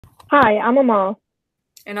Hi, I'm Amal.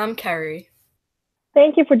 And I'm Carrie.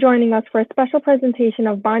 Thank you for joining us for a special presentation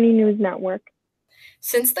of Bonnie News Network.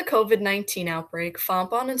 Since the COVID-19 outbreak,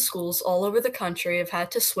 Fontbonne and schools all over the country have had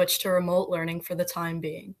to switch to remote learning for the time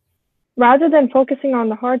being. Rather than focusing on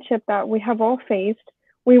the hardship that we have all faced,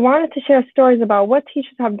 we wanted to share stories about what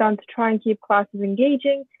teachers have done to try and keep classes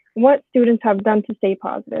engaging and what students have done to stay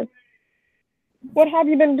positive. What have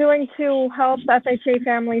you been doing to help FHA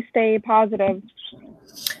families stay positive?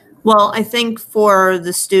 Well, I think for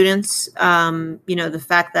the students, the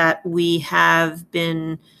fact that we have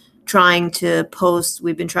been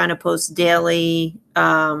we've been trying to post daily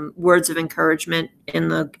words of encouragement in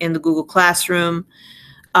the Google Classroom.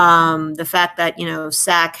 The fact that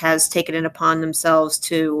SAC has taken it upon themselves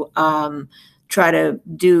to try to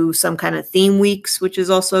do some kind of theme weeks, which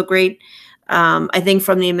is also great. I think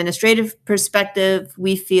from the administrative perspective,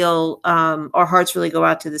 we feel our hearts really go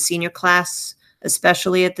out to the senior class,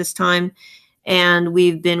 especially at this time. And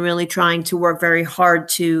we've been really trying to work very hard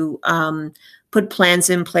to put plans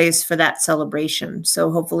in place for that celebration. So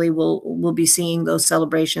hopefully we'll be seeing those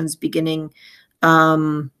celebrations beginning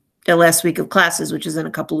the last week of classes, which is in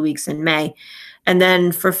a couple of weeks in May. And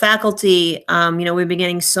then for faculty, we've been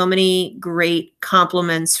getting so many great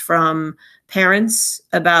compliments from parents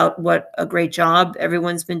about what a great job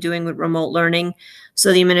everyone's been doing with remote learning.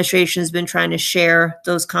 So the administration has been trying to share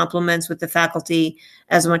those compliments with the faculty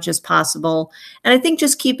as much as possible. And I think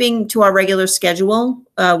just keeping to our regular schedule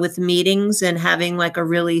with meetings and having like a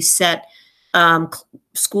really set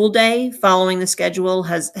school day following the schedule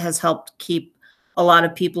has helped keep a lot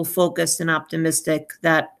of people focused and optimistic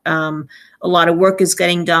that a lot of work is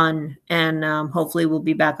getting done, and hopefully we'll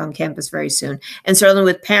be back on campus very soon. And certainly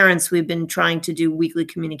with parents, we've been trying to do weekly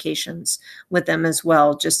communications with them as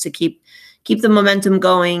well, just to keep the momentum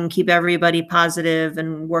going, keep everybody positive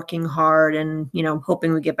and working hard, and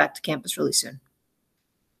hoping we get back to campus really soon.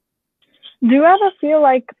 Do you ever feel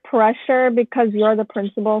like pressure because you're the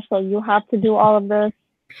principal, so you have to do all of this?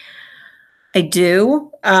 I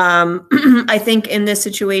do. I think in this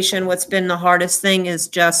situation, what's been the hardest thing is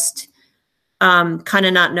just kind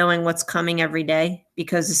of not knowing what's coming every day,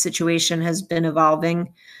 because the situation has been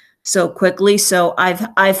evolving so quickly. So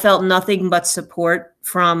I've felt nothing but support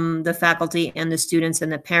from the faculty and the students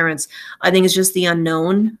and the parents. I think it's just the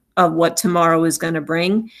unknown of what tomorrow is going to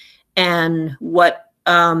bring and what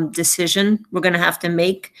decision we're going to have to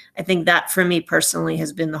make. I think that for me personally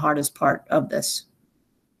has been the hardest part of this.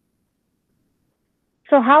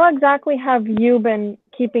 So how exactly have you been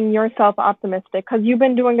keeping yourself optimistic? Because you've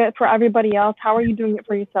been doing it for everybody else. How are you doing it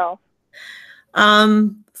for yourself?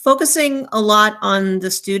 Focusing a lot on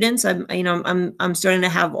the students. I'm starting to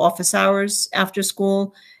have office hours after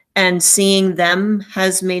school, and seeing them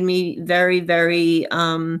has made me very, very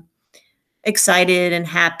excited and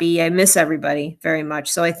happy. I miss everybody very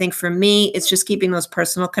much. So I think for me, it's just keeping those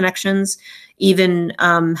personal connections, even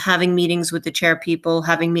having meetings with the chair people,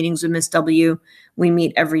 having meetings with Miss W. We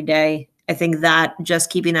meet every day. I think that just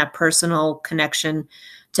keeping that personal connection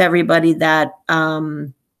to everybody that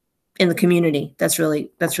in the community, that's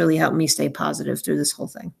really helped me stay positive through this whole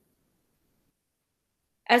thing.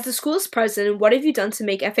 As the school's president, what have you done to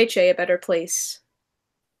make FHA a better place?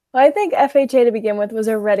 Well, I think FHA to begin with was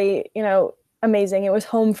already, amazing. It was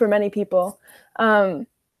home for many people. But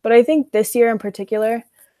I think this year in particular,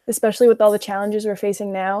 especially with all the challenges we're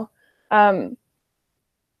facing now,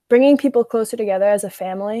 bringing people closer together as a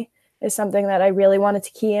family is something that I really wanted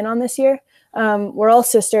to key in on this year. We're all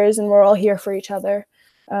sisters and we're all here for each other.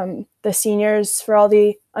 The seniors for all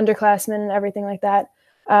the underclassmen and everything like that.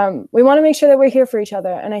 We want to make sure that we're here for each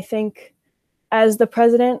other. And I think as the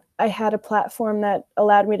president, I had a platform that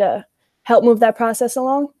allowed me to help move that process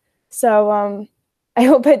along. So I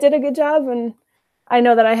hope I did a good job, and I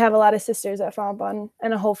know that I have a lot of sisters at Fontbonne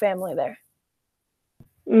and a whole family there.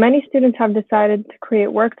 Many students have decided to create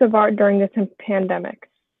works of art during this pandemic.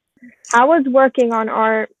 How has working on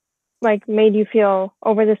art made you feel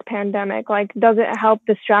over this pandemic? Does it help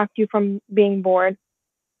distract you from being bored?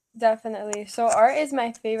 Definitely. So art is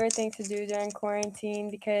my favorite thing to do during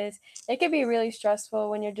quarantine because it can be really stressful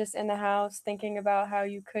when you're just in the house thinking about how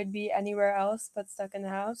you could be anywhere else but stuck in the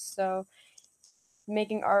house. So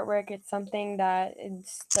making artwork, it's something that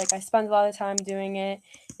it's I spend a lot of time doing it.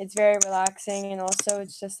 It's very relaxing, and also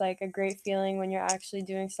it's just a great feeling when you're actually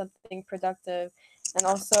doing something productive. And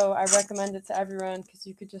also I recommend it to everyone because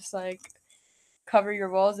you could just cover your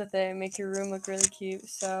walls with it and make your room look really cute.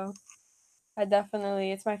 So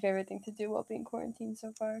it's my favorite thing to do while being quarantined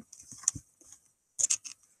so far.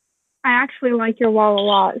 I actually like your wall a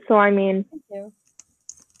lot. So, Thank you.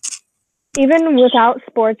 Even without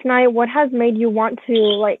sports night, what has made you want to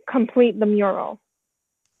like complete the mural?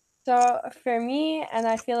 So for me, and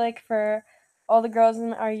I feel like for all the girls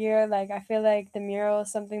in our year, like I feel like the mural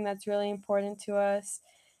is something that's really important to us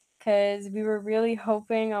because we were really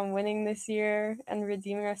hoping on winning this year and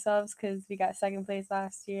redeeming ourselves because we got second place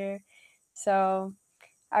last year. So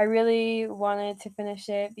I really wanted to finish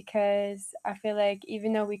it because I feel like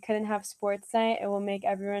even though we couldn't have sports night, it will make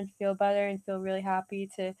everyone feel better and feel really happy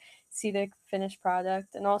to see the finished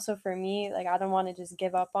product. And also for me, like I don't want to just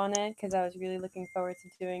give up on it because I was really looking forward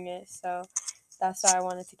to doing it. So that's why I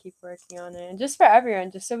wanted to keep working on it. And just for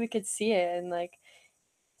everyone, just so we could see it and like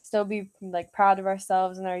still be like proud of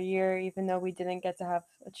ourselves in our year, even though we didn't get to have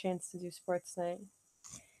a chance to do sports night.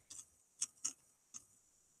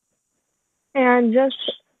 And just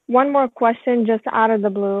one more question, just out of the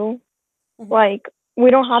blue. Mhm. Like, we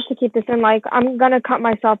don't have to keep this in. Like, I'm gonna cut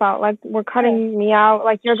myself out. Like, we're cutting me out.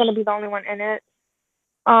 Like, you're gonna be the only one in it.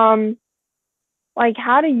 Like,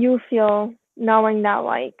 how do you feel knowing that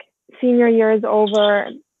like senior year is over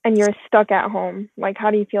and you're stuck at home? Like,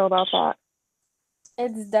 how do you feel about that?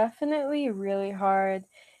 It's definitely really hard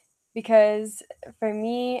because for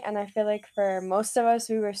me, and I feel like for most of us,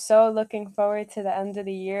 we were so looking forward to the end of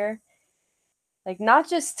the year. Like, not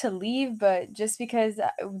just to leave, but just because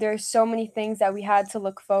there's so many things that we had to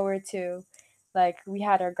look forward to. Like, we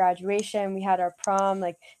had our graduation, we had our prom,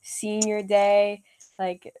 like senior day,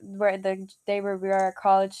 like where the day where we wear our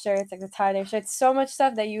college shirts, like the tie-dye shirts, so much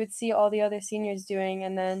stuff that you would see all the other seniors doing.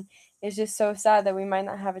 And then it's just so sad that we might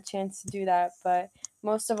not have a chance to do that. But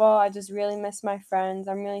most of all, I just really miss my friends.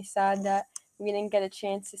 I'm really sad that we didn't get a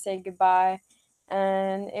chance to say goodbye,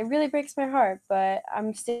 and it really breaks my heart, but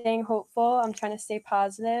I'm staying hopeful. I'm trying to stay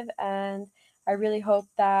positive, and I really hope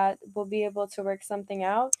that we'll be able to work something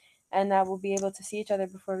out and that we'll be able to see each other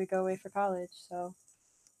before we go away for college. So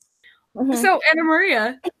So, Anna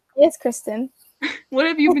Maria, Yes, Kristen. what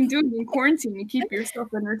have you been doing in quarantine to keep yourself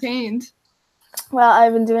entertained? Well,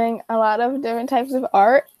 I've been doing a lot of different types of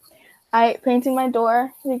art. I painting my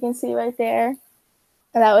door, you can see right there.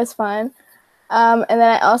 And that was fun. And then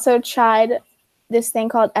I also tried this thing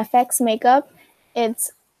called FX makeup.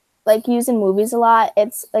 It's like used in movies a lot.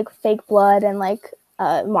 It's like fake blood and like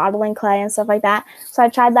modeling clay and stuff like that. So I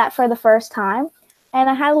tried that for the first time, and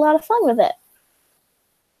I had a lot of fun with it.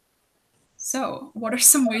 So, what are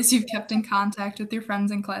some ways you've kept in contact with your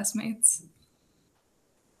friends and classmates?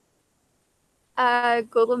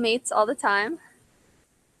 Google Meets all the time.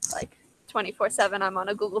 Like 24/7, I'm on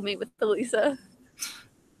a Google Meet with Elisa.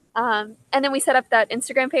 And then we set up that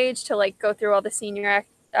Instagram page to like go through all the senior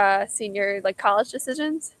like college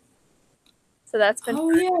decisions. So that's been Oh,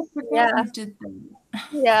 yeah, I forgot you did that.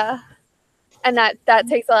 Yeah. And that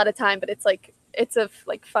takes a lot of time, but it's like it's a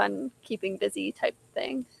like fun keeping busy type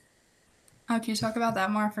thing. Oh, can you talk about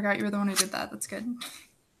that more? I forgot you were the one who did that. That's good.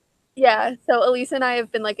 Yeah. So Elisa and I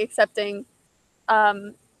have been like accepting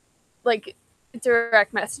like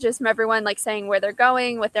direct messages from everyone, like saying where they're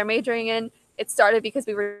going, what they're majoring in. It started because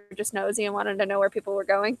we were just nosy and wanted to know where people were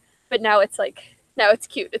going, but now it's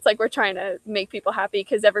cute. It's like we're trying to make people happy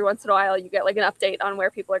because every once in a while you get like an update on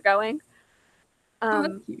where people are going. Oh,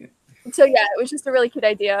 that's cute. So yeah, it was just a really cute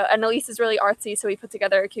idea, and Elise is really artsy, so we put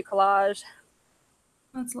together a cute collage.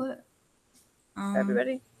 That's lit. For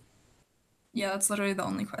everybody. Yeah, that's literally the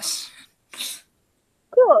only question.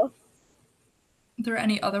 Cool. Are there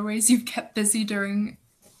any other ways you've kept busy during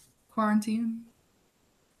quarantine?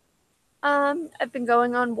 I've been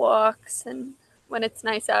going on walks, and when it's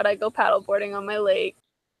nice out, I go paddleboarding on my lake.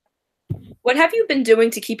 What have you been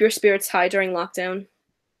doing to keep your spirits high during lockdown?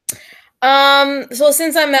 So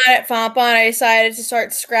since I'm not at Fontbonne, I decided to start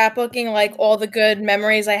scrapbooking like all the good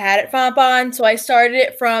memories I had at Fontbonne. So I started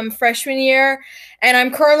it from freshman year, and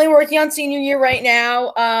I'm currently working on senior year right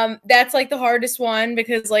now. That's like the hardest one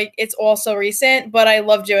because like it's all so recent, but I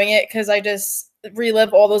love doing it because I just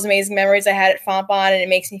relive all those amazing memories I had at Fontbonne, and it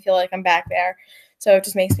makes me feel like I'm back there. So it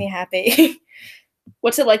just makes me happy.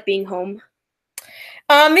 What's it like being home?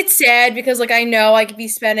 It's sad because like I know I could be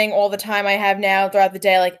spending all the time I have now throughout the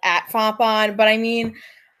day like at Fontbonne, but I mean,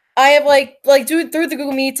 I have like through the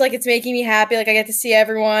Google Meets, like it's making me happy. Like I get to see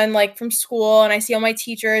everyone like from school, and I see all my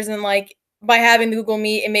teachers, and like by having the Google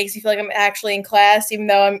Meet, it makes me feel like I'm actually in class, even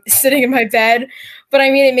though I'm sitting in my bed. But I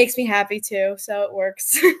mean, it makes me happy too, so it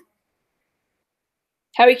works.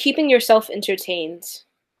 How are you keeping yourself entertained?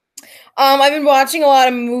 I've been watching a lot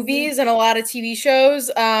of movies and a lot of TV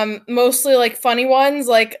shows, mostly like funny ones.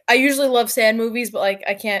 Like I usually love sad movies, but like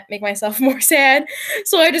I can't make myself more sad.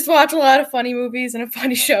 So I just watch a lot of funny movies and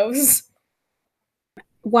funny shows.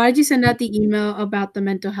 Why did you send out the email about the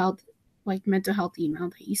mental health like mental health email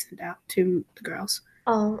that you send out to the girls?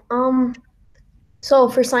 So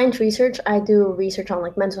for science research, I do research on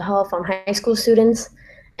like mental health on high school students.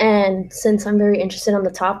 And since I'm very interested on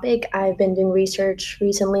the topic, I've been doing research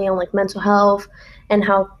recently on like mental health and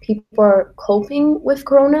how people are coping with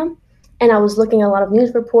corona. And I was looking at a lot of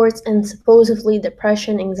news reports, and supposedly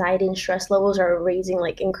depression, anxiety, and stress levels are raising,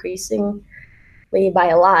 like increasingly by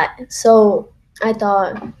a lot. So I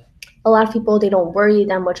thought a lot of people, they don't worry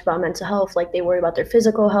that much about mental health, like they worry about their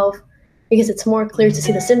physical health because it's more clear to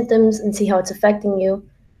see the symptoms and see how it's affecting you.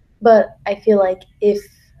 But I feel like if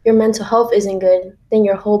your mental health isn't good, then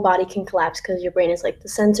your whole body can collapse because your brain is like the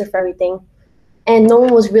center for everything. And no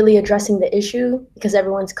one was really addressing the issue because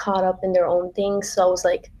everyone's caught up in their own things. So I was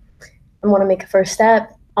like, I want to make a first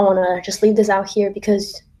step. I want to just leave this out here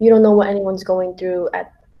because you don't know what anyone's going through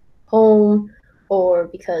at home or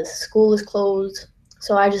because school is closed.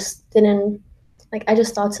 So I just didn't, like, I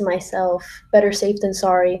just thought to myself, better safe than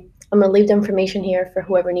sorry. I'm going to leave the information here for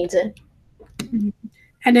whoever needs it.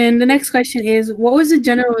 And then the next question is, what was the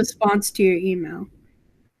general response to your email?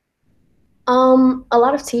 A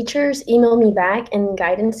lot of teachers emailed me back and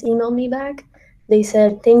guidance emailed me back. They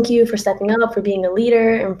said, thank you for stepping up, for being a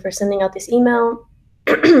leader, and for sending out this email.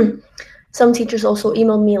 Some teachers also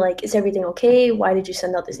emailed me like, is everything okay? Why did you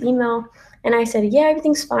send out this email? And I said, yeah,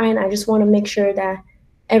 everything's fine. I just want to make sure that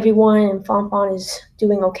everyone in Fontbonne is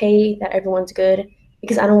doing okay, that everyone's good,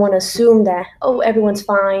 because I don't want to assume that, oh, everyone's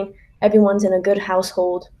fine, everyone's in a good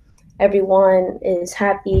household, everyone is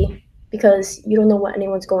happy, because you don't know what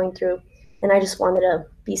anyone's going through. And I just wanted to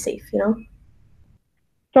be safe, you know?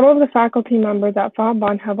 Some of the faculty members at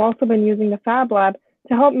Fontbonne have also been using the Fab Lab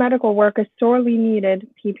to help medical workers sorely needed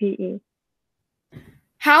PPE.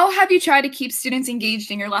 How have you tried to keep students engaged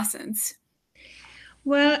in your lessons?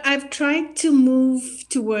 Well, I've tried to move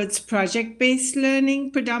towards project-based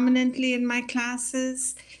learning predominantly in my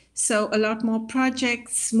classes. So a lot more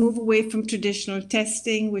projects, move away from traditional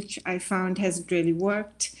testing, which I found hasn't really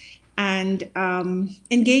worked, and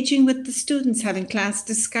engaging with the students, having class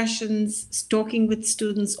discussions, talking with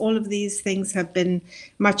students, all of these things have been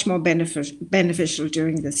much more beneficial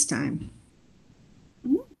during this time.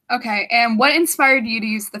 Okay, and what inspired you to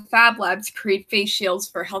use the Fab Lab to create face shields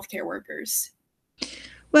for healthcare workers?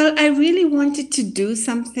 Well, I really wanted to do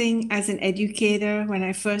something as an educator. When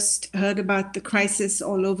I first heard about the crisis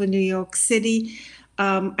all over New York City,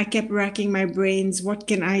 I kept racking my brains. What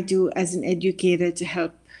can I do as an educator to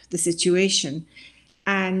help the situation?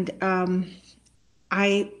 And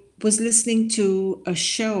I was listening to a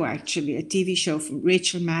show, actually, a TV show from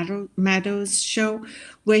Rachel Maddow's show,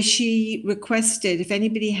 where she requested, if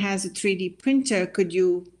anybody has a 3D printer, could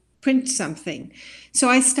you print something? So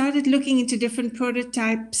I started looking into different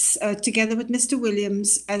prototypes together with Mr.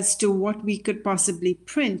 Williams as to what we could possibly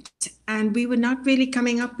print. And we were not really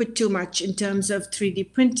coming up with too much in terms of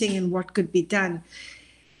 3D printing and what could be done.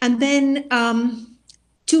 And then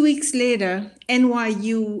 2 weeks later,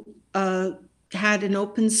 NYU had an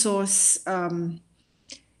open source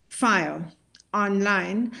file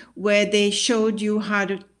online where they showed you how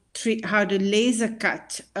to laser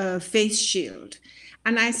cut a face shield.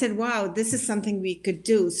 And I said, wow, this is something we could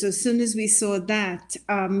do. So as soon as we saw that,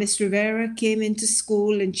 Ms. Rivera came into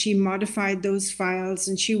school and she modified those files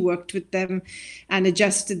and she worked with them and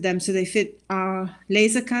adjusted them so they fit our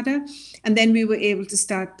laser cutter. And then we were able to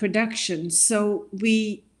start production. So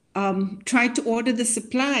we tried to order the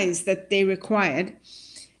supplies that they required,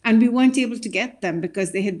 and we weren't able to get them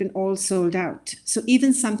because they had been all sold out. So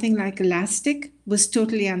even something like elastic was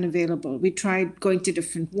totally unavailable. We tried going to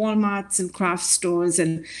different Walmarts and craft stores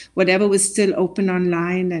and whatever was still open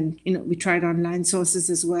online. And, we tried online sources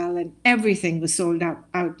as well, and everything was sold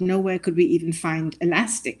out. Nowhere could we even find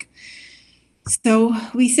elastic. So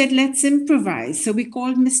we said, let's improvise. So we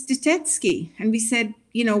called Mr. Tetsky and we said,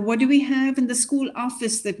 what do we have in the school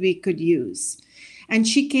office that we could use? And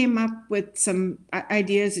she came up with some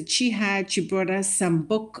ideas that she had. She brought us some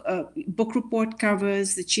book report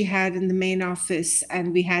covers that she had in the main office.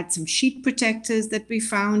 And we had some sheet protectors that we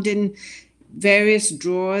found in various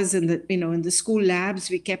drawers in the school labs.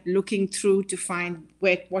 We kept looking through to find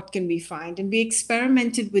what can we find. And we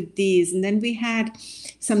experimented with these. And then we had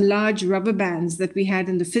some large rubber bands that we had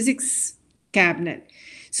in the physics cabinet.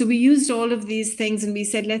 So we used all of these things and we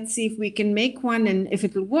said, let's see if we can make one and if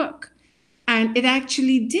it'll work. And it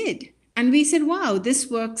actually did. And we said, wow, this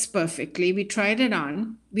works perfectly. We tried it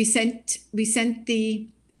on. We sent the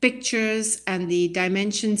pictures and the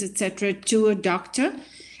dimensions, etc., to a doctor.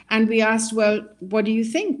 And we asked, well, what do you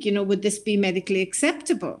think? Would this be medically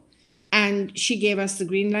acceptable? And she gave us the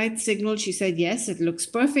green light signal. She said, yes, it looks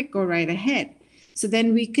perfect. Go right ahead. So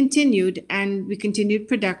then we continued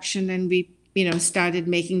production, and we, started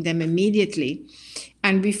making them immediately.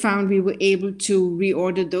 And we found we were able to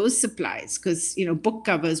reorder those supplies because, book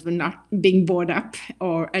covers were not being bought up,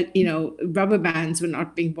 or, rubber bands were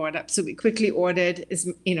not being bought up. So we quickly ordered,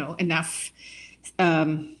 enough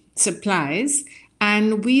supplies.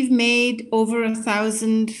 And we've made over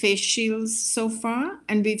 1,000 face shields so far,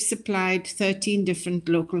 and we've supplied 13 different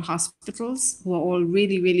local hospitals who are all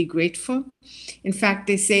really, really grateful. In fact,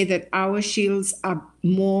 they say that our shields are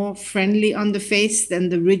more friendly on the face than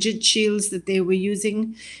the rigid shields that they were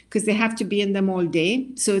using, because they have to be in them all day.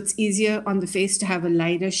 So it's easier on the face to have a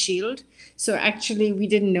lighter shield. So actually, we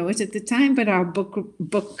didn't know it at the time, but our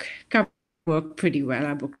book cover worked pretty well,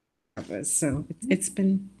 our book covers. So it's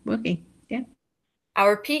been working. Yeah.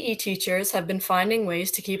 Our PE teachers have been finding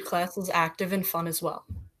ways to keep classes active and fun as well.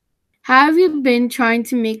 How have you been trying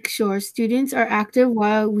to make sure students are active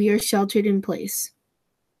while we are sheltered in place?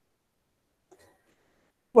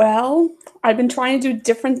 Well, I've been trying to do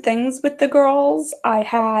different things with the girls. I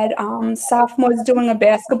had sophomores doing a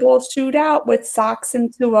basketball shootout with socks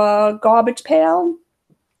into a garbage pail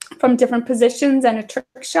from different positions and a trick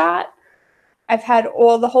shot. I've had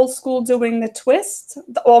the whole school doing the twist,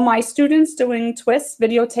 all my students doing twists,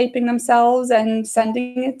 videotaping themselves and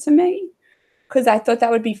sending it to me because I thought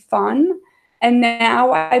that would be fun. And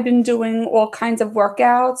now I've been doing all kinds of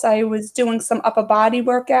workouts. I was doing some upper body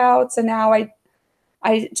workouts, and now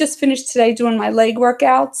I just finished today doing my leg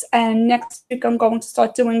workouts, and next week I'm going to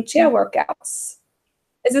start doing chair workouts.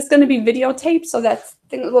 Is this going to be videotaped? So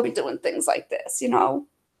we'll be doing things like this,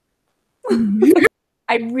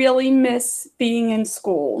 I really miss being in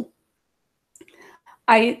school.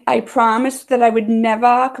 I promised that I would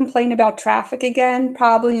never complain about traffic again,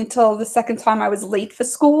 probably until the second time I was late for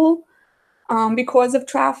school because of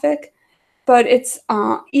traffic. But it's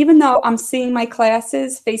even though I'm seeing my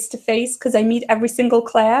classes face to face because I meet every single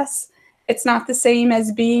class, it's not the same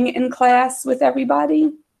as being in class with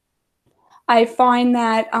everybody. I find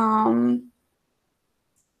that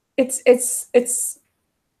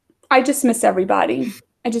I just miss everybody.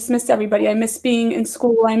 I miss being in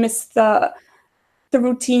school. I miss the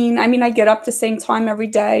routine. I mean, I get up the same time every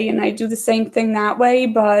day and I do the same thing that way,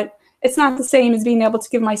 but it's not the same as being able to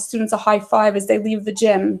give my students a high five as they leave the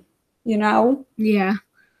gym, Yeah.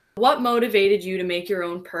 What motivated you to make your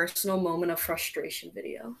own personal moment of frustration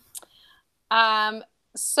video?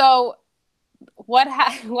 So what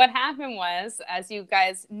happened was, as you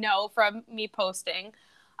guys know from me posting,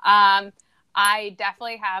 I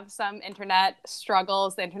definitely have some internet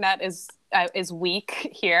struggles. The internet is weak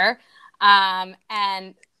here.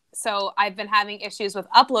 And so I've been having issues with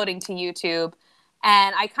uploading to YouTube,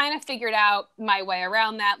 and I kind of figured out my way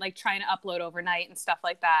around that, like trying to upload overnight and stuff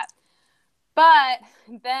like that. But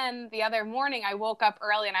then the other morning I woke up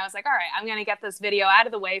early and I was like, all right, I'm going to get this video out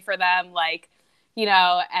of the way for them,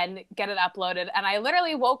 and get it uploaded. And I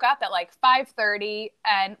literally woke up at like 5:30,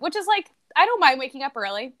 and which is like, I don't mind waking up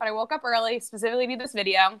early, but I woke up early specifically to do this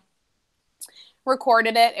video,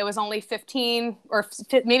 recorded it. It was only 15 or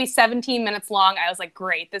maybe 17 minutes long. I was like,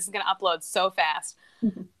 great, this is going to upload so fast.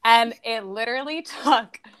 Mm-hmm. And it literally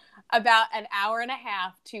took about an hour and a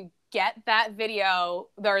half to get that video,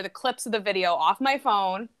 or the clips of the video, off my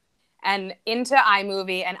phone and into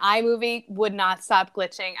iMovie, and iMovie would not stop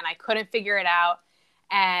glitching, and I couldn't figure it out.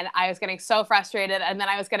 And I was getting so frustrated, and then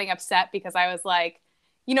I was getting upset because I was like,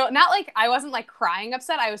 not like, I wasn't like crying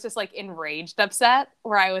upset. I was just like enraged upset,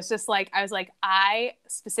 where I was like, I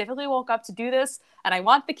specifically woke up to do this, and I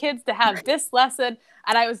want the kids to have this lesson.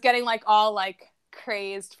 And I was getting like all like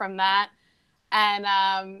crazed from that. And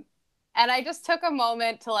I just took a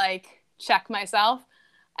moment to like check myself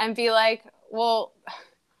and be like, well,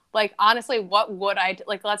 like, honestly, what would I do?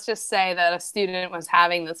 Like, let's just say that a student was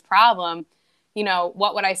having this problem,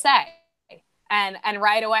 what would I say? And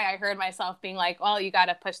right away I heard myself being like, well, you got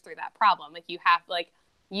to push through that problem. Like, you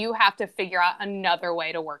have to figure out another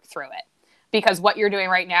way to work through it, because what you're doing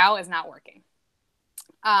right now is not working.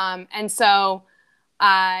 And so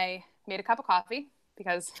I made a cup of coffee,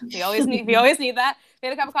 because we always need that.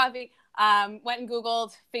 Made a cup of coffee, went and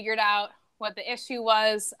Googled, figured out what the issue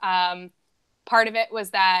was. Part of it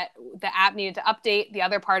was that the app needed to update. The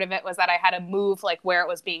other part of it was that I had to move like where it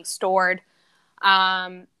was being stored.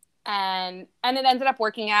 And it ended up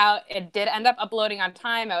working out. It did end up uploading on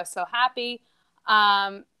time. I was so happy.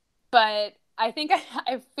 But I think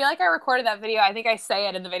I feel like I recorded that video. I think I say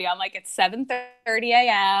it in the video. I'm like, it's 7:30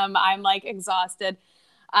 a.m. I'm like exhausted.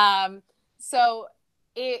 So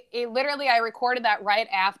it literally, I recorded that right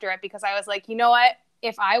after it, because I was like, you know what?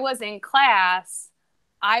 If I was in class,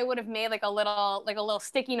 I would have made like a little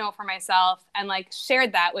sticky note for myself and like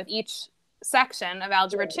shared that with each section of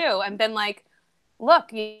Algebra 2 and been like,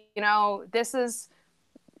 look, you know, this is,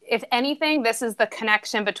 if anything, this is the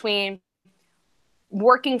connection between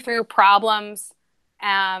working through problems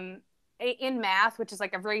in math, which is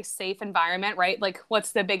like a very safe environment, right? Like,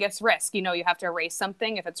 what's the biggest risk? You know, you have to erase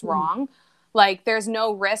something if it's wrong. Like, there's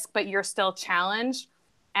no risk, but you're still challenged.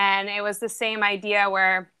 And it was the same idea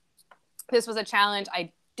where this was a challenge.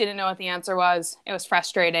 I didn't know what the answer was. It was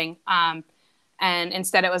frustrating. And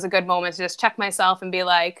instead, it was a good moment to just check myself and be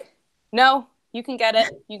like, no, you can get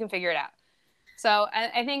it. You can figure it out. So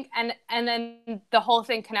I think, and then the whole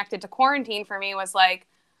thing connected to quarantine for me was like,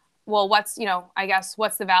 well, what's, you know, I guess,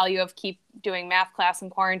 what's the value of keep doing math class in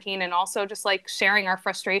quarantine? And also just like sharing our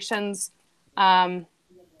frustrations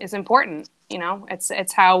is important. You know,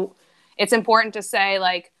 it's how it's important to say,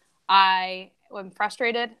 like, I am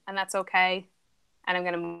frustrated and that's okay. And I'm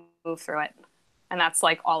going to move through it. And that's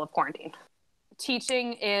like all of quarantine.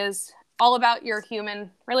 Teaching is all about your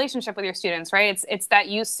human relationship with your students, right? It's that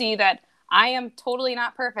you see that I am totally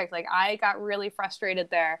not perfect. Like, I got really frustrated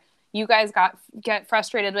there. You guys get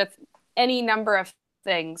frustrated with any number of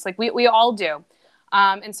things. Like we all do.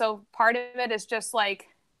 And so part of it is just like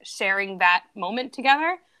sharing that moment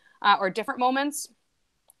together or different moments.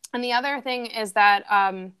 And the other thing is that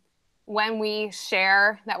when we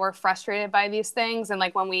share that we're frustrated by these things and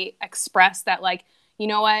like when we express that, like, you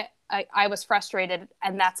know what, I was frustrated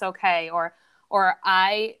and that's okay. Or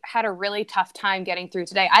I had a really tough time getting through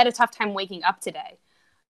today. I had a tough time waking up today.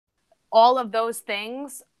 All of those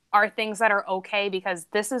things are things that are okay because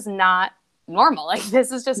this is not normal. Like,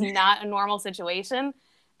 this is just not a normal situation.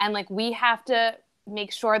 And like, we have to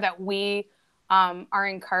make sure that we are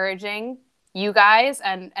encouraging you guys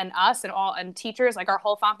and us and teachers, like our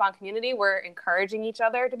whole Fontbonne community. We're encouraging each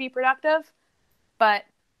other to be productive, but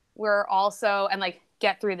we're also, and like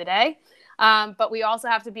get through the day. But we also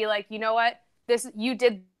have to be like, you know what, you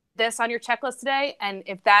did this on your checklist today. And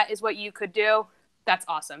if that is what you could do, that's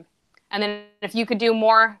awesome. And then if you could do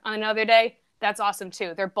more on another day, that's awesome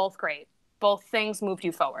too. They're both great. Both things moved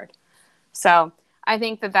you forward. So I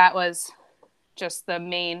think that was just the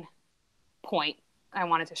main point I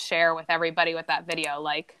wanted to share with everybody with that video.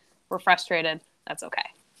 Like, we're frustrated. That's okay.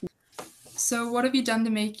 So what have you done to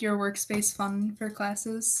make your workspace fun for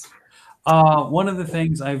classes? One of the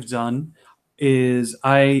things I've done is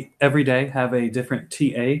I every day have a different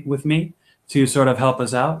TA with me to sort of help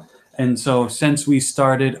us out. And so since we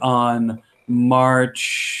started on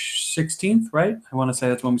March 16th, right? I want to say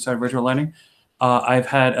that's when we started virtual learning. I've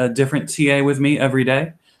had a different TA with me every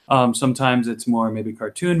day. Sometimes it's more maybe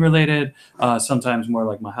cartoon related. Sometimes more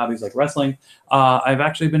like my hobbies like wrestling. I've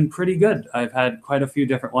actually been pretty good. I've had quite a few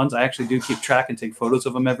different ones. I actually do keep track and take photos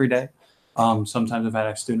of them every day. Sometimes I've had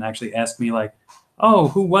a student actually ask me like, oh,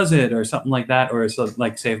 who was it? Or something like that. Or it's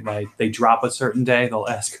like, say they drop a certain day, they'll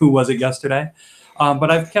ask who was it yesterday.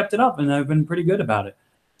 But I've kept it up and I've been pretty good about it.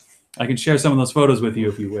 I can share some of those photos with you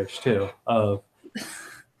if you wish too.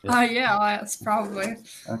 Yeah, I'll ask probably.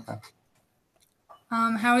 Okay.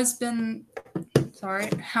 How has been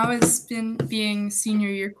being senior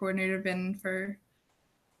year coordinator been for,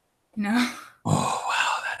 you know? Oh,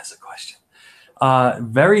 wow, that is a question.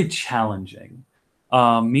 Very challenging.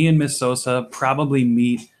 Me and Miss Sosa probably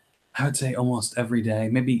meet, I would say almost every day,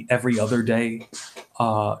 maybe every other day,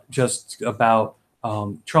 just about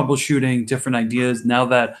troubleshooting different ideas. Now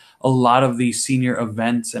that a lot of these senior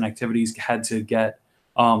events and activities had to get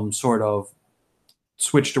sort of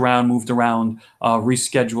switched around, moved around,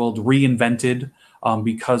 rescheduled, reinvented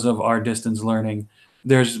because of our distance learning.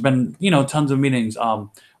 There's been, tons of meetings.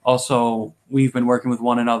 Also, we've been working with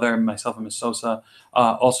one another, myself and Ms. Sosa,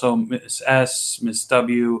 also Ms. S, Ms.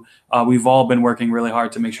 W. We've all been working really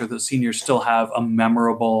hard to make sure that seniors still have a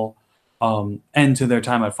memorable end to their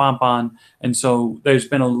time at Fontbonne. And so there's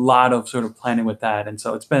been a lot of sort of planning with that. And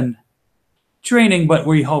so it's been draining, but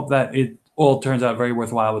we hope that it all turns out very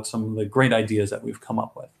worthwhile with some of the great ideas that we've come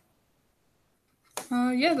up with.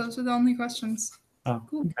 Yeah, those are the only questions. Oh,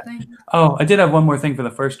 cool. okay. Thanks. Oh, I did have one more thing for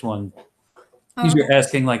the first one. Oh, You're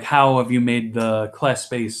asking, like, how have you made the class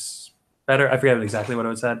space better? I forget exactly what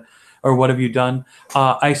it said. Or what have you done?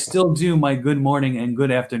 I still do my good morning and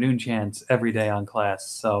good afternoon chants every day on class.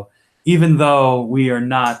 So even though we are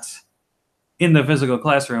not in the physical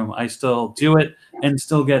classroom, I still do it and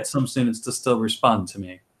still get some students to still respond to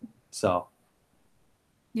me. So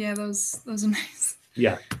yeah, those are nice.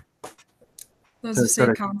 yeah. Those are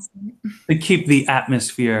stay constant. To keep the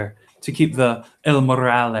atmosphere, to keep the el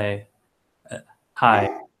morale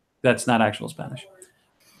high. That's not actual Spanish.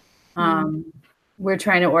 we're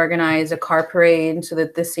trying to organize a car parade so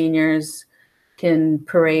that the seniors can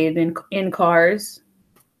parade in cars,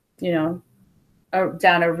 you know,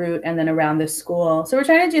 down a route and then around the school. So we're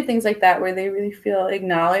trying to do things like that where they really feel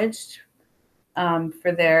acknowledged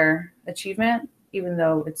for their achievement, even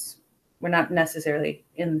though we're not necessarily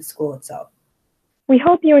in the school itself. We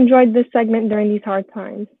hope you enjoyed this segment during these hard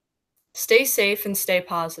times. Stay safe and stay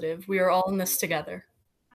positive. We are all in this together.